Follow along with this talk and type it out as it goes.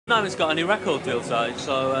No one's got any record deals out,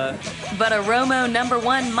 so... But a Romo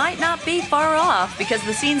 #1 might not be far off, because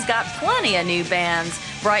the scene's got plenty of new bands.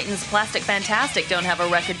 Brighton's Plastic Fantastic don't have a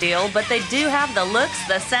record deal, but they do have the looks,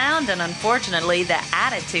 the sound, and unfortunately, the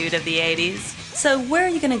attitude of the 80s. So where are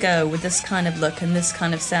you going to go with this kind of look and this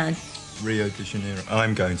kind of sound? Rio de Janeiro.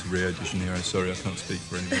 I'm going to Rio de Janeiro. Sorry, I can't speak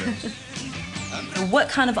for anybody else. What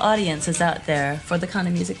kind of audience is out there for the kind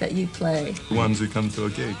of music that you play? The ones who come to our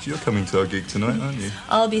gigs. You're coming to our gig tonight, aren't you?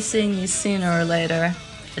 I'll be seeing you sooner or later,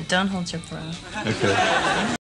 but don't hold your breath. Okay.